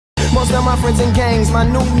most of my friends and gangs. My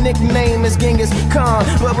new nickname is Genghis Khan,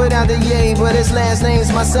 but without the yay, but his last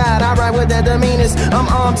name's my side. I ride with that the meanest. I'm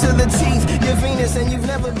armed to the teeth, you're Venus, and you've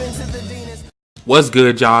never been to the Venus. What's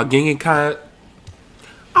good, y'all? Genghis Khan.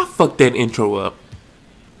 I fucked that intro up.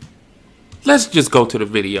 Let's just go to the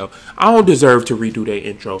video. I don't deserve to redo that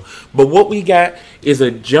intro. But what we got is a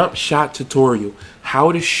jump shot tutorial.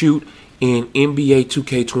 How to shoot in NBA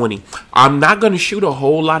 2K20. I'm not going to shoot a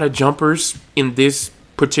whole lot of jumpers in this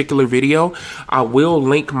particular video. I will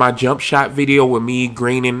link my jump shot video with me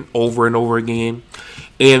greening over and over again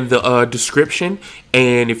in the description.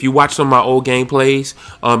 And if you watch some of my old gameplays,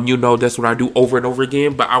 you know that's what I do over and over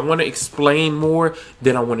again. But I want to explain more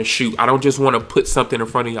than I want to shoot. I don't just want to put something in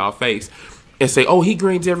front of y'all face and say, oh, he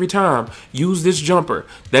greens every time, use this jumper.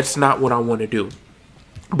 That's not what I want to do.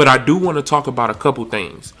 But I do want to talk about a couple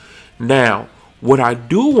things. Now, what I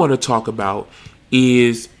do want to talk about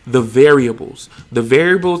is the variables. The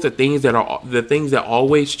variables, the things that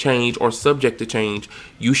always change or subject to change.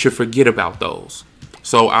 You should forget about those.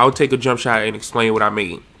 So I'll take a jump shot and explain what I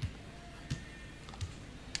mean.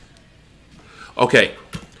 Okay,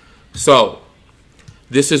 so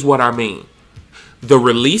this is what I mean. The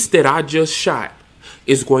release that I just shot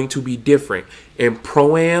is going to be different in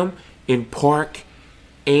Pro-Am, in Park,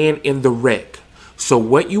 and in the Rec. So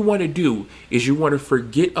what you want to do is you want to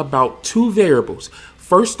forget about two variables.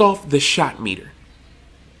 First off, the shot meter.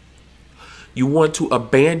 You want to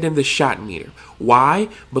abandon the shot meter. Why?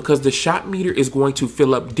 Because the shot meter is going to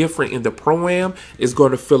fill up different in the Pro-Am, is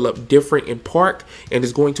going to fill up different in Park, and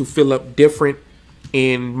is going to fill up different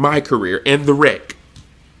in my career and the Rec.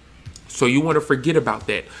 So you want to forget about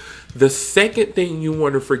that. The second thing you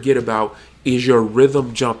want to forget about is your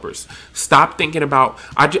rhythm jumpers. Stop thinking about,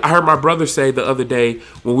 I heard my brother say the other day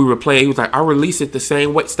when we were playing, he was like, I release it the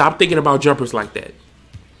same way. Stop thinking about jumpers like that.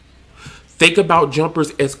 Think about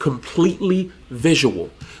jumpers as completely visual.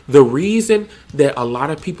 The reason that a lot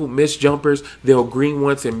of people miss jumpers, they'll green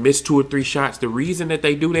once and miss 2 or 3 shots. The reason that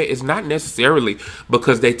they do that is not necessarily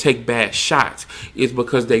because they take bad shots. It's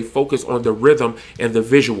because they focus on the rhythm and the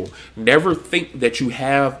visual. Never think that you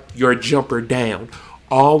have your jumper down.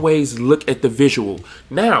 Always look at the visual.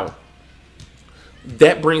 Now,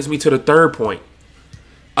 that brings me to the third point.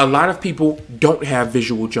 A lot of people don't have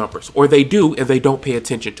visual jumpers, or they do and they don't pay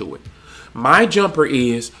attention to it. My jumper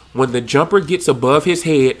is, when the jumper gets above his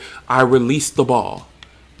head, I release the ball.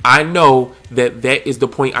 I know that that is the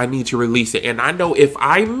point I need to release it. And I know if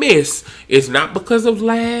I miss, it's not because of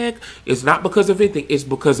lag. It's not because of anything. It's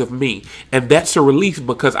because of me. And that's a release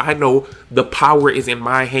because I know the power is in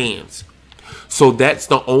my hands. So that's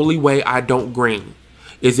the only way I don't green,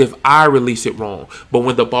 is if I release it wrong. But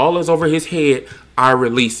when the ball is over his head, I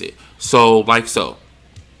release it. So, like so.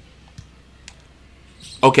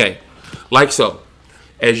 Okay. Like so.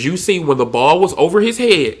 As you see, when the ball was over his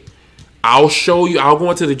head, I'll show you. I'll go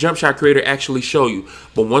into the jump shot creator, actually show you.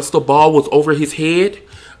 But once the ball was over his head,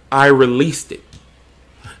 I released it.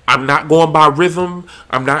 I'm not going by rhythm.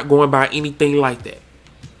 I'm not going by anything like that.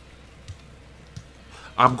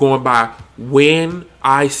 I'm going by when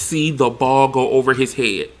I see the ball go over his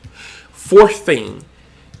head. Fourth thing,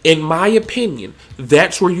 in my opinion,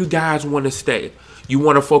 that's where you guys want to stay. You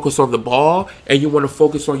want to focus on the ball, and you want to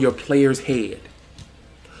focus on your player's head.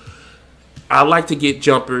 I like to get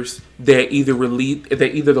jumpers that either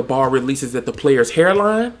the ball releases at the player's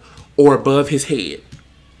hairline or above his head.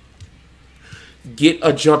 Get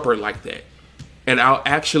a jumper like that, and I'll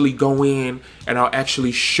actually go in and I'll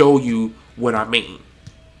actually show you what I mean.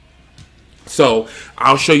 So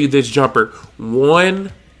I'll show you this jumper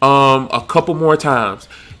a couple more times.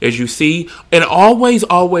 As you see, and always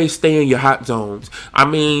stay in your hot zones. I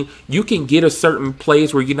mean, you can get a certain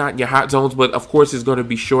place where you're not in your hot zones, but of course it's going to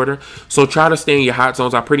be shorter. So try to stay in your hot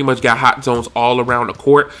zones. I pretty much got hot zones all around the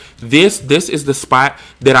court. This is the spot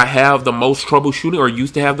that I have the most troubleshooting, or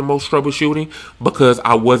used to have the most troubleshooting, because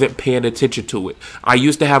I wasn't paying attention to it. I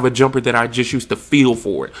used to have a jumper that I just used to feel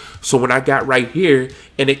for it. So when I got right here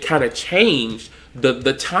and it kind of changed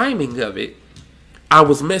the timing of it, I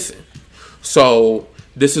was missing. So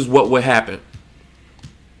this is what would happen.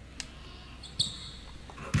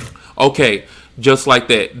 Okay, just like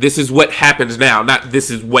that. This is what happens now. Not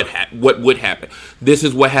this is what would happen. This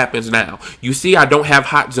is what happens now. You see, I don't have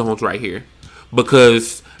hot zones right here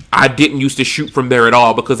because I didn't used to shoot from there at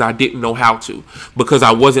all, because I didn't know how to, because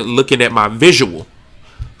I wasn't looking at my visual.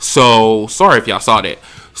 So sorry if y'all saw that.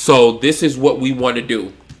 So this is what we want to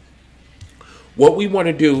do. What we want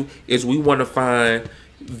to do is we want to find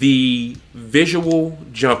the visual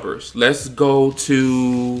jumpers. Let's go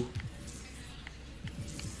to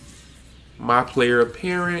my player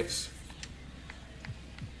appearance.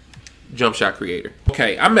 Jump Shot Creator.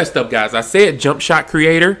 Okay, I messed up, guys. I said Jump Shot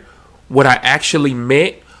Creator. What I actually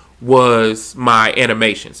meant was my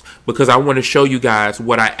animations, because I want to show you guys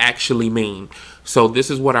what I actually mean. So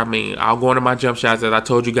this is what I mean. I'll go into my jump shots. As I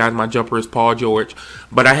told you guys, my jumper is Paul George,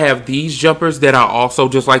 but I have these jumpers that I also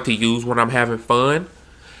just like to use when I'm having fun.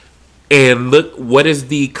 And look, what is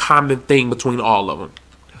the common thing between all of them?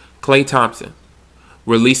 Klay Thompson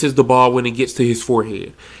releases the ball when it gets to his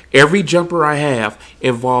forehead. Every jumper I have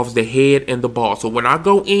involves the head and the ball. So when I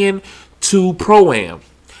go in to Pro-Am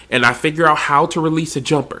and I figure out how to release a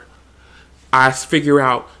jumper, I figure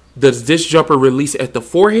out, does this jumper release at the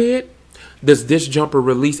forehead? Does this jumper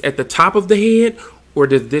release at the top of the head? Or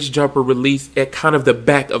does this jumper release at kind of the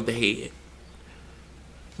back of the head?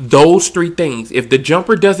 Those three things. If the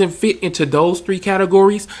jumper doesn't fit into those three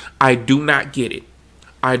categories, I do not get it.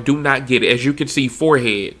 I do not get it. As you can see,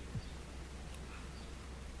 forehead.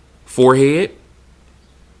 Forehead.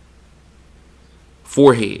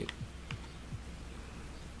 Forehead.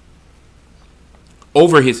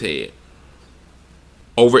 Over his head.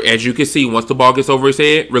 Over, as you can see, once the ball gets over his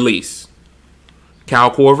head, release.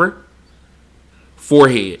 Kyle Korver.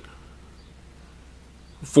 Forehead.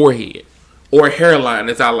 Forehead. Or hairline,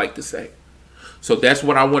 as I like to say. So that's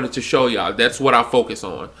what I wanted to show y'all. That's what I focus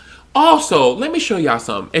on. Also, let me show y'all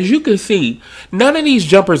something. As you can see, none of these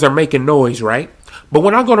jumpers are making noise, right? But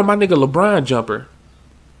when I go to my nigga LeBron jumper,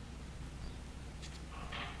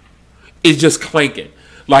 it's just clanking.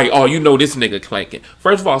 Like, oh, you know this nigga clanking.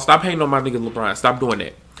 First of all, stop hating on my nigga LeBron. Stop doing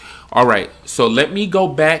that. All right, so let me go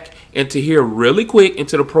back into here really quick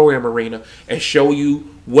into the Pro-Am arena and show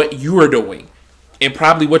you what you are doing. And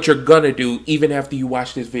probably what you're gonna do even after you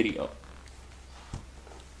watch this video.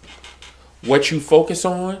 What you focus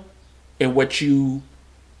on and what you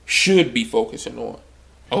should be focusing on.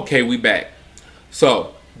 Okay, we back.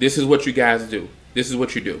 So, this is what you guys do. This is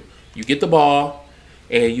what you do. You get the ball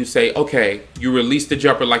and you say, okay, you release the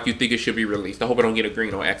jumper like you think it should be released. I hope I don't get a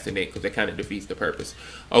green on accident because that kind of defeats the purpose.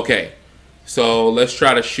 Okay, so let's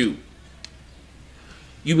try to shoot.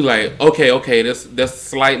 You be like, okay, that's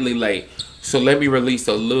slightly late. So let me release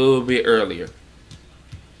a little bit earlier.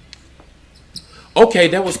 Okay,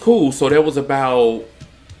 that was cool. So that was about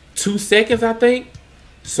 2 seconds, I think.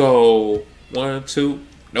 So 1, 2.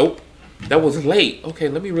 Nope. That was late. Okay,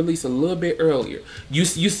 let me release a little bit earlier. You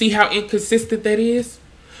see how inconsistent that is?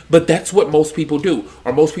 But that's what most people do.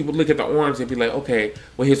 Or most people look at the arms and be like, okay,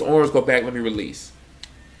 when his arms go back, let me release.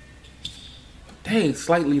 Dang,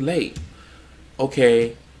 slightly late.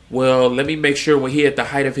 Okay, well, let me make sure when he at the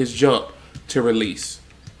height of his jump to release.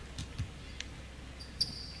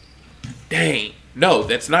 Dang, no,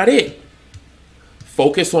 that's not it.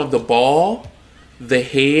 Focus on the ball, the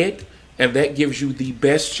head, and that gives you the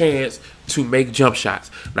best chance to make jump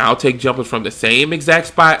shots. Now, I'll take jumpers from the same exact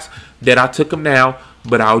spots that I took them now,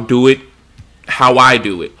 but I'll do it how I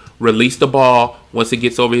do it. Release the ball once it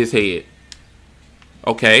gets over his head.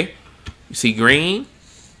 Okay, you see green?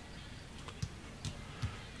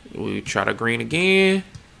 We try to green again.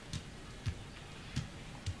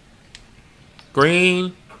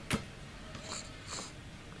 Green.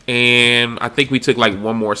 And I think we took like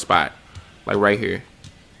one more spot. Like right here.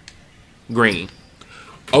 Green.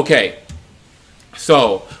 Okay.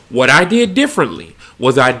 So what I did differently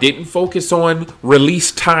was I didn't focus on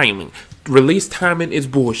release timing. Release timing is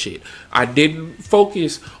bullshit. I didn't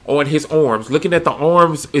focus on his arms. Looking at the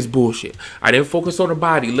arms is bullshit. I didn't focus on the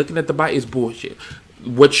body. Looking at the body is bullshit.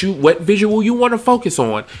 What visual you want to focus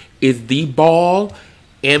on is the ball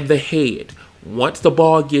and the head. Once the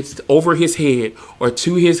ball gets over his head or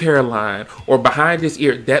to his hairline or behind his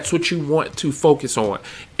ear, that's what you want to focus on.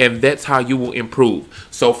 And that's how you will improve.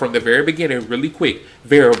 So from the very beginning, really quick,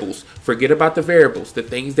 variables. Forget about the variables, the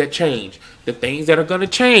things that change. The things that are going to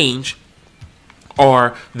change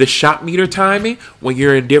are the shot meter timing when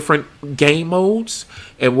you're in different game modes.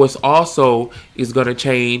 And what's also is going to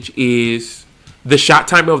change is the shot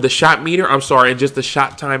timing of the shot meter. And just the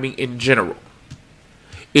shot timing in general.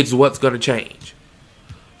 It's what's going to change.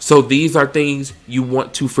 So these are things you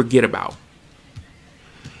want to forget about.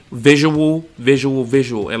 Visual, visual,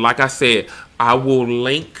 visual. And like I said, I will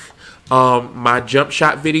link my jump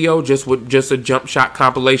shot video just a jump shot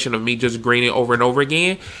compilation of me just greening over and over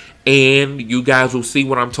again. And you guys will see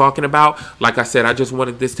what I'm talking about. Like I said, I just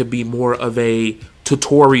wanted this to be more of a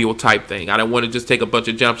tutorial type thing. I don't want to just take a bunch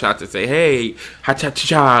of jump shots and say, hey,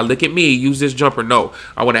 ha-cha-cha-cha, look at me, use this jumper. No,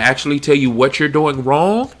 I want to actually tell you what you're doing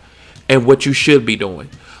wrong and what you should be doing.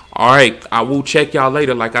 All right, I will check y'all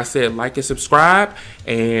later. Like I said, like and subscribe,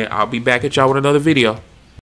 and I'll be back at y'all with another video.